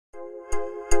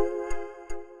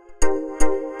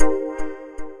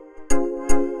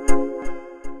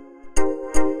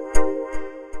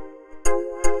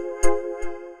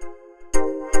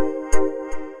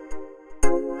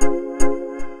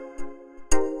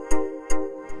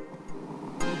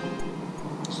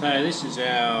So this is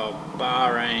our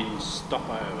Bahrain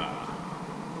stopover.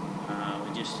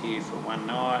 We're just here for one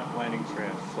night, waiting for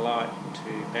our flight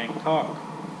to Bangkok.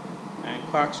 And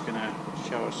Clark's going to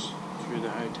show us through the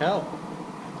hotel.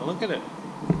 Have a look at it.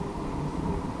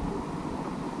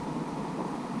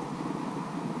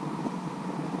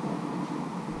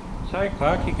 So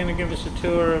Clark, you're going to give us a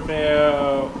tour of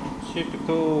our super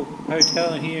cool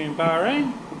hotel here in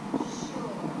Bahrain?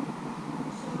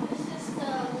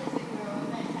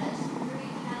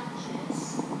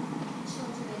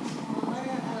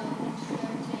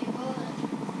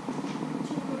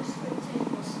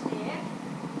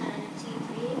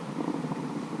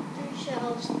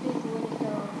 Big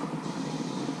window.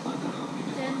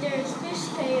 Then there's this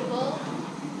table.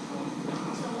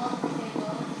 It's a long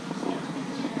table.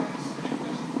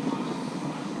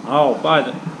 Oh, by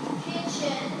the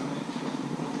Kitchen.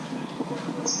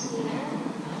 Here.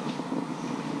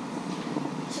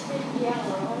 It's a bit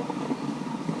yellow.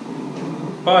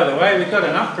 By the way, we got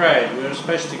an upgrade. We were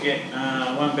supposed to get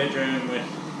one bedroom with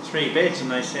 3 beds, and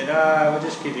they said, we'll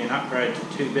just give you an upgrade to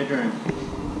 2 bedroom.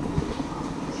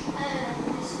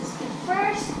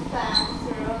 First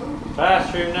bathroom.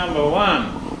 Bathroom number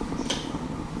 1.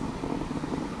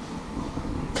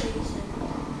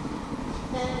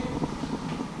 Then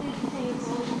big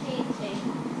table, painting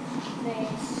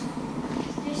place.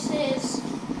 This is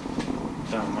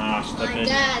The master my bedroom.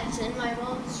 dad's and my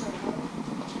mom's room.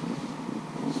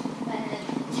 And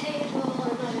the table,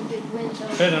 another big window.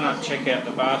 Better not check out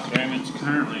the bathroom, it's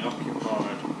currently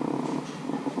occupied.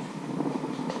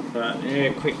 But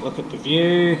yeah, quick look at the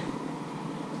view.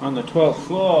 On the 12th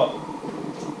floor.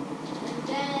 And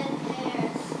then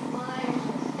there's my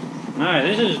room. No,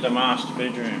 this is the master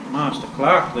bedroom. Master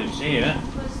Clark lives here.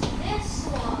 Because this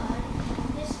one,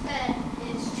 this bed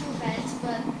is 2 beds,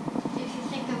 but if you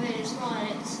think of it as one,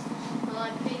 it's a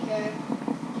lot bigger.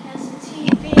 It has a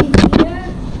TV here,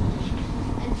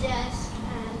 a desk,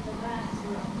 and the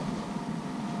bathroom.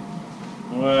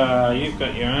 Wow, you've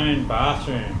got your own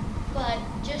bathroom. But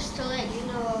just to let you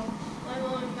know, my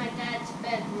mom and my dad's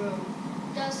bedroom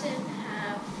doesn't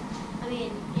have,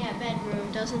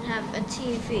 bedroom doesn't have a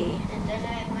TV. And then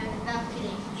I have my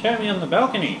balcony. Show me on the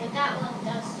balcony. But that one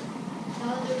doesn't. The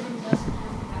other room doesn't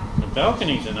have a balcony. The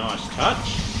balcony's a nice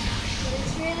touch. But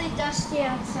it's really dusty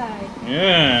outside.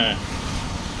 Yeah.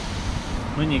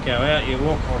 When you go out, you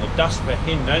walk all the dust back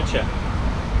in, don't you?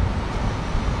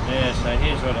 Yeah, so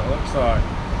here's what it looks like.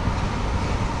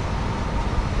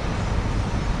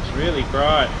 It's really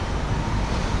bright.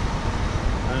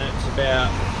 And it's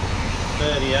about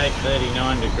 38,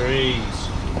 39 degrees.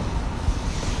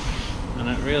 And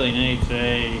it really needs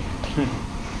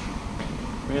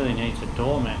a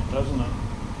doormat, doesn't it?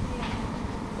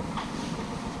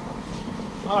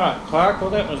 Alright Clark, well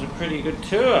that was a pretty good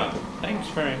tour. Thanks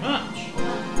very much.